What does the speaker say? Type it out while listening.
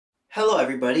Hello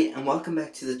everybody and welcome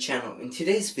back to the channel. In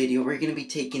today's video we're going to be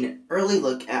taking an early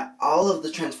look at all of the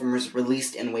Transformers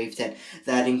released in Wave 10,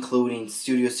 that including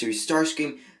Studio Series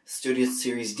Starscream, Studio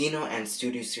Series Dino, and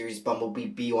Studio Series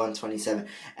Bumblebee B127.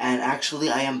 And actually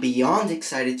I am beyond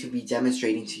excited to be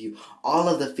demonstrating to you all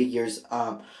of the figures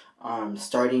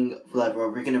starting like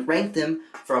we're going to rank them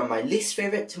from my least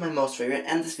favorite to my most favorite,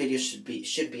 and this video should be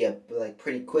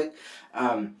pretty quick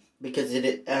because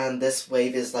this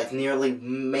wave is like nearly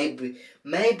maybe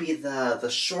the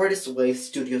shortest wave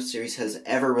Studio Series has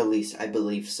ever released, I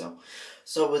believe so.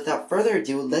 So without further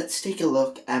ado, let's take a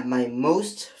look at my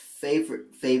most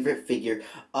favorite figure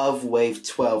of Wave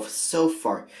 12 so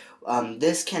far.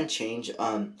 This can change.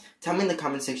 Tell me in the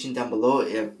comment section down below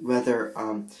whether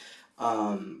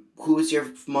who is your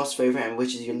most favorite and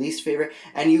which is your least favorite.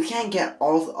 And you can get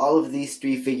all of these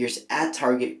three figures at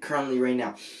Target currently right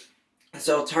now.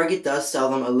 So Target does sell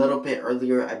them a little bit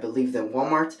earlier, I believe, than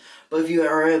Walmart. But if you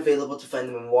are available to find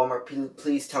them in Walmart,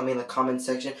 please tell me in the comment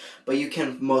section. But you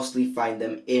can mostly find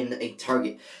them in a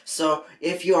Target. So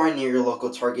if you are near your local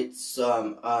Targets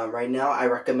right now, I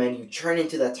recommend you turn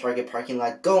into that Target parking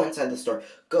lot, go inside the store,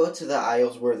 go to the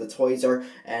aisles where the toys are,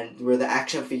 and where the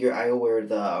action figure aisle, where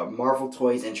the Marvel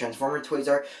toys and Transformer toys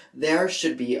are. There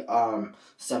should be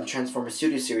some Transformer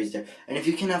Studio Series there. And if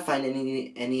you cannot find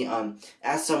any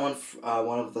ask someone,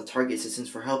 one of the Target assistants,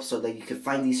 for help so that you could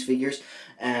find these figures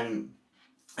and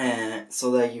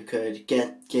so that you could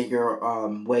get your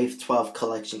Wave 12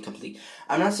 collection complete.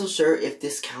 I'm not so sure if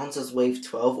this counts as Wave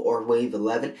 12 or Wave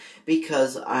 11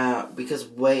 because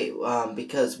Wave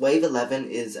 11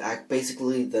 is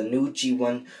basically the new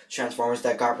G1 Transformers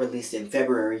that got released in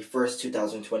February 1st,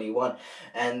 2021,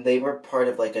 and they were part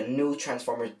of like a new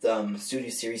Transformers Studio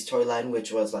Series toy line,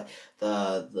 which was like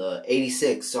the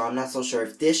 86. So I'm not so sure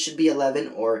if this should be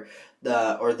 11 or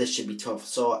this should be 12.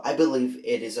 So I believe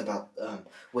it is about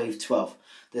Wave 12.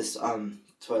 This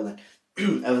toy line.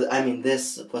 I mean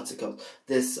this, what's it called?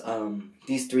 This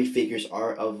these three figures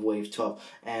are of Wave 12.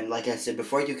 And like I said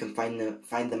before, you can find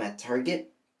them at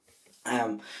Target.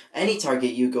 Any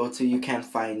Target you go to, you can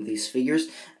find these figures.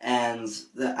 And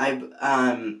the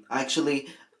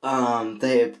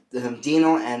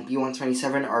Dino and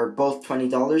B127 are both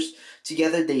 $20.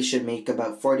 Together they should make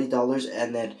about $40,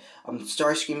 and then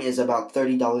Starscream is about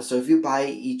 $30. So if you buy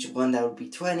each one, that would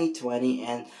be 20,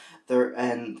 and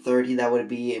 30, that would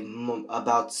be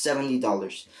about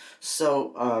 $70.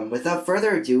 So without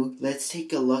further ado, let's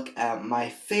take a look at my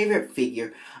favorite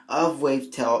figure of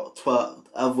Wave 12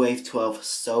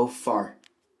 so far.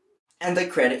 And the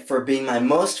credit for being my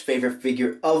most favorite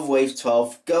figure of Wave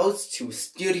 12 goes to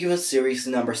Studio Series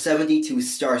number 72,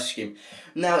 Starscream.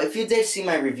 Now, if you did see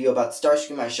my review about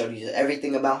Starscream, I showed you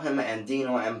everything about him and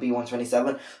Dino and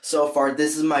B127. So far,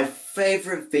 this is my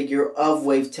favorite figure of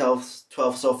Wave 12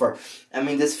 so far. I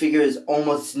mean, this figure is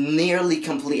almost nearly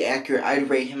completely accurate.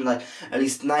 I'd rate him like at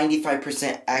least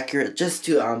 95% accurate. Just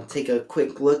to take a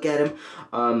quick look at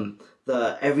him.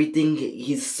 Everything,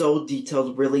 he's so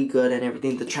detailed, really good, and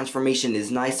everything. The transformation is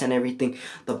nice and everything.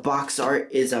 The box art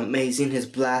is amazing. His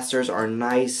blasters are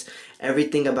nice.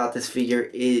 Everything about this figure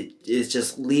is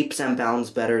just leaps and bounds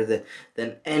better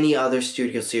than any other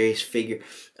Studio Series figure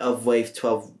of Wave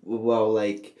 12.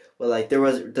 There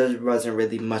wasn't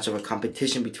really much of a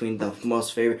competition between the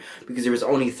most favorite, because there was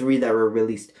only 3 that were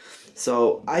released.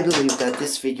 So I believe that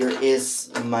this figure is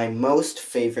my most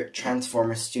favorite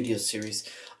Transformers Studio Series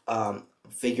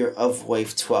figure of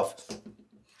Wave 12.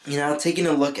 Now, taking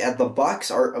a look at the box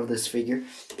art of this figure,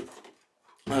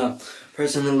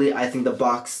 personally, I think the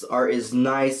box art is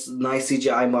nice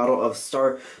CGI model of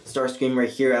Starscream right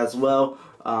here as well.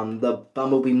 The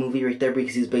Bumblebee movie right there,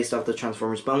 because he's based off the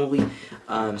Transformers Bumblebee.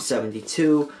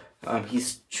 72.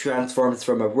 He's transformed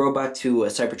from a robot to a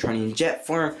Cybertronian jet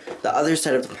form. The other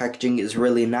side of the packaging is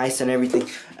really nice and everything,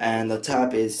 and the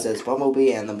top says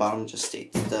Bumblebee, and the bottom just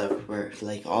states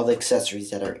all the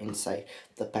accessories that are inside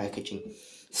the packaging.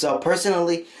 So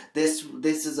personally, this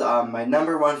is my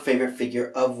 #1 favorite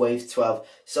figure of Wave 12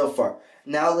 so far.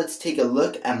 Now let's take a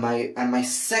look at my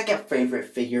second favorite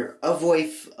figure of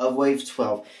Wave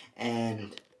 12,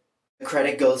 and the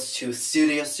credit goes to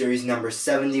Studio Series number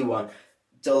 71.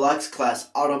 Deluxe Class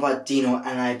Autobot Dino,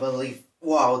 and I believe,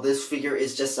 wow, this figure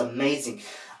is just amazing.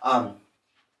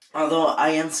 Although I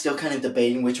am still kind of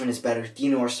debating which one is better,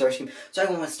 Dino or Starscream. So I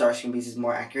went with Starscream because it's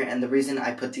more accurate, and the reason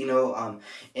I put Dino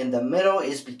in the middle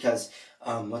is because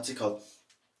what's it called?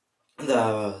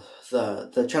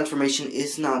 the transformation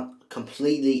is not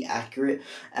completely accurate,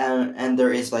 and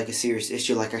there is like a serious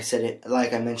issue, like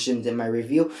I mentioned in my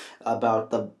review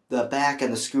about the back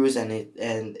and the screws, and it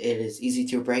is easy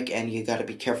to break, and you gotta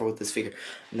be careful with this figure.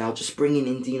 Now, just bringing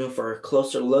in Dino for a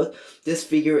closer look, this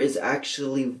figure is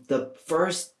actually the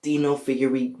first Dino figure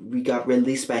we got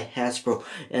released by Hasbro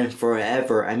and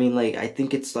forever. I mean, like, I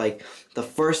think it's like the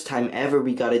first time ever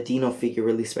we got a Dino figure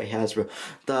released by Hasbro.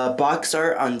 The box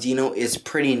art on Dino is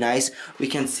pretty nice. We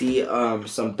can see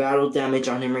some battle damage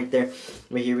on him right there.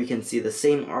 Right here we can see the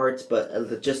same art,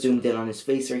 but just zoomed in on his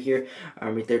face right here.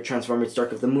 Right there, Transformers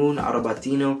Dark of the Moon, Autobot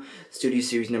Dino, Studio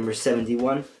Series number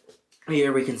 71.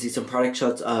 Here we can see some product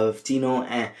shots of Dino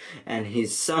and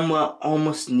his somewhat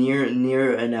almost near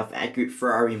enough accurate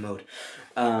Ferrari mode.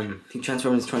 He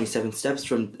transforms 27 steps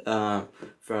from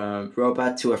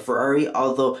robot to a Ferrari,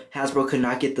 although Hasbro could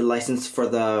not get the license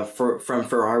from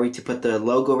Ferrari to put the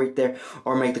logo right there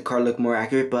or make the car look more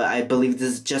accurate, but I believe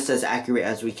this is just as accurate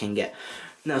as we can get.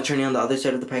 Now, turning on the other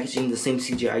side of the packaging, the same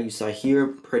CGI you saw here,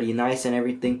 pretty nice and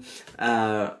everything.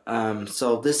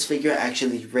 So this figure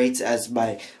actually rates as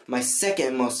my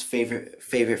second most favorite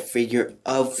figure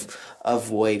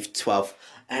of Wave 12.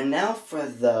 And now for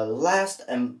the last,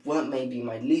 and what may be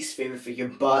my least favorite figure,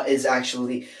 but is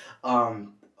actually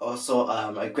also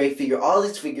a great figure. All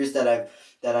these figures that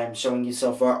I'm showing you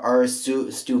so far are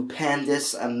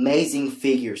stupendous, amazing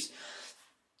figures.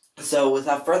 So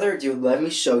without further ado, let me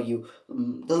show you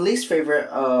the least favorite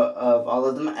of all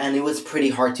of them, and it was pretty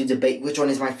hard to debate which one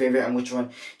is my favorite and which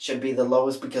one should be the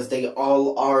lowest, because they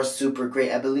all are super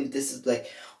great. I believe this is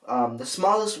like the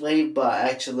smallest wave, but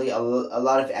actually a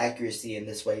lot of accuracy in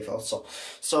this wave also.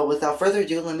 So without further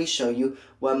ado, let me show you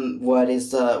what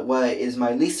is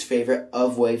my least favorite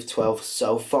of Wave 12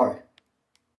 so far.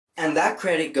 And that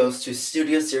credit goes to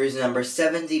Studio Series number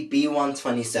 70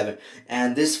 B127.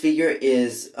 And this figure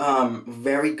is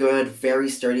very good, very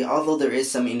sturdy, although there is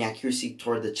some inaccuracy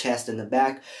toward the chest and the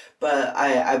back. But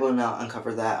I will not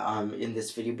uncover that in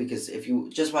this video, because if you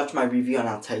just watch my review and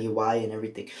I'll tell you why and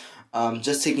everything.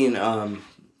 Just taking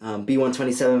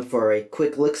B127 for a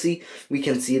quick look-see, we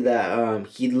can see that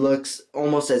he looks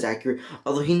almost as accurate,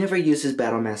 although he never uses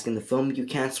battle mask in the film. You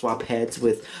can't swap heads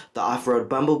with the off-road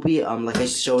Bumblebee, like I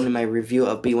showed in my review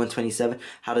of B127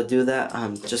 how to do that.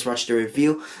 Just watch the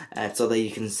review so that you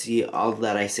can see all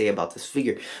that I say about this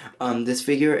figure. This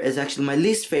figure is actually my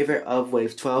least favorite of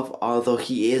Wave 12, although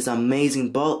he is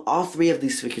amazing. All three of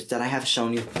these figures that I have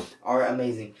shown you are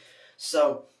amazing.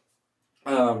 So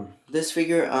this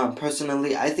figure,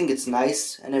 personally, I think it's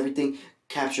nice and everything,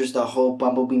 captures the whole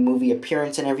Bumblebee movie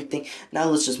appearance and everything. Now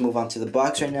let's just move on to the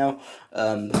box right now.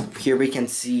 Here we can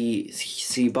see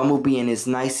Bumblebee in his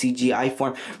nice CGI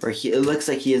form, where it looks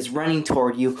like he is running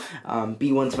toward you.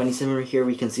 B127 right here,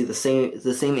 we can see the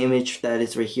same image that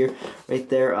is right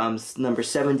there. Number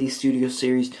 70 Studio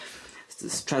Series,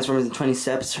 Transformers in 20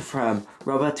 steps from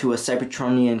robot to a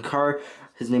Cybertronian car.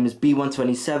 His name is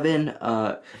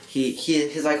B127.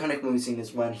 His iconic movie scene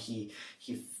is when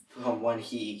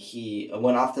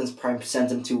when Optimus Prime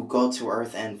sends him to go to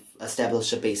Earth and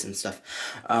establish a base and stuff.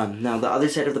 Now the other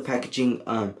side of the packaging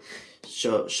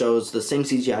shows the same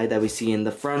CGI that we see in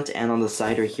the front and on the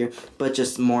side right here, but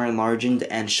just more enlarged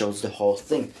and shows the whole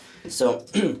thing. So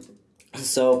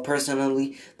so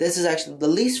personally, this is actually the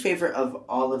least favorite of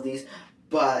all of these,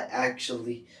 but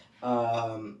actually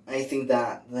I think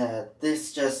that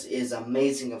this just is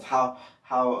amazing of how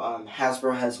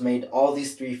Hasbro has made all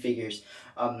these three figures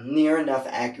near enough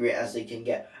accurate as they can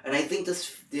get. And I think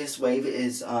this wave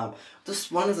is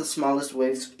just one of the smallest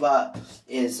waves, but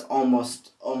is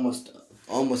almost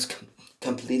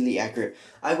completely accurate.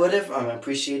 I would have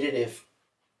appreciated if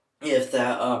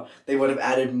they would have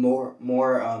added more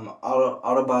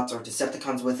Autobots or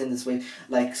Decepticons within this wave,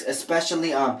 like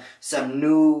especially some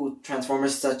new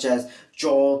Transformers such as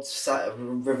Jolt,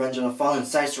 Revenge of the Fallen,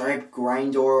 Sideswipe,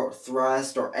 Grindor,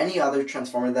 Thrust, or any other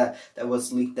Transformer that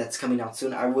was leaked that's coming out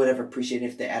soon. I would have appreciated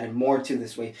if they added more to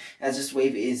this wave, as this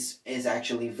wave is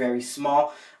actually very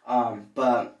small.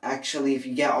 But actually, if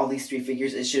you get all these three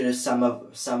figures, it should have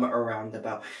sum around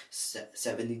about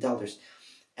 $70.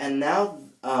 And now,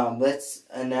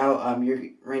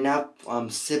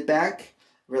 sit back,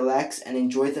 relax, and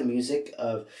enjoy the music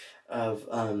of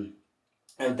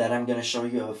that I'm gonna show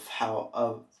you of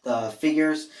the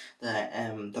figures,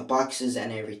 the boxes,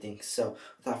 and everything. So,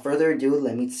 without further ado,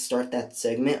 let me start that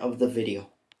segment of the video.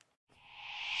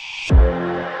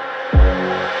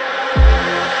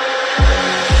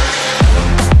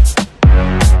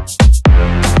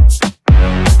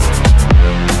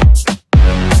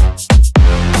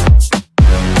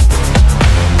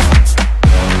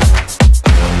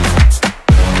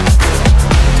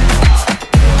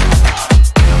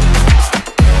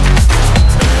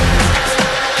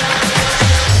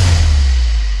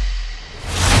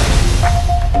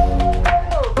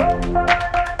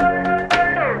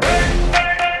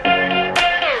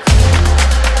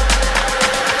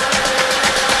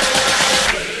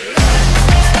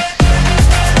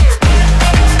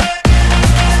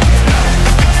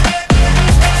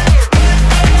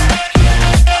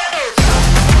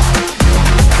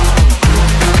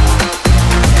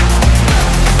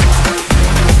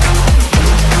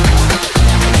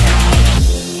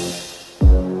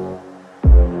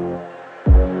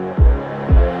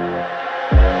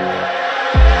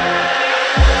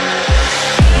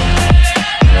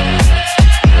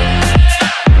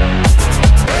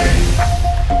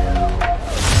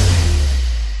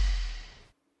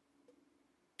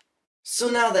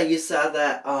 now that you saw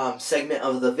that segment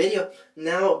of the video,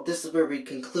 now this is where we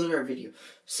conclude our video.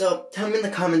 So tell me in the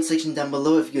comment section down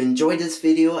below if you enjoyed this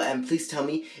video, and please tell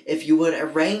me if you would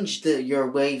arrange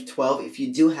your Wave 12 if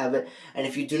you do have it, and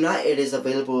if you do not, it is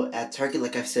available at Target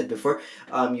like I've said before.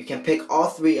 You can pick all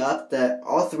three up.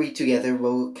 All three together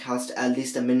will cost at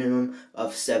least a minimum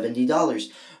of $70.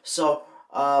 So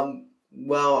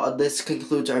well, this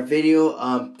concludes our video.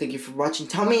 Thank you for watching.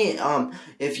 Tell me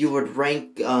if you would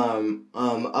rank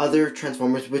other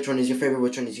Transformers. Which one is your favorite?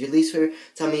 Which one is your least favorite?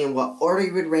 Tell me in what order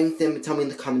you would rank them. Tell me in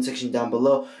the comment section down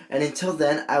below. And until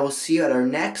then, I will see you at our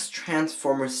next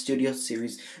Transformers Studio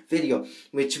Series video,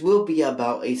 which will be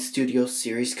about a Studio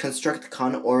Series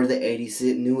Constructicon or the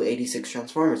new 86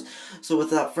 Transformers. So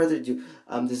without further ado,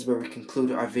 this is where we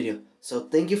conclude our video. So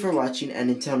thank you for watching, and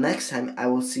until next time, I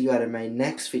will see you at my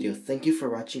next video. Thank you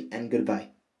for watching, and goodbye.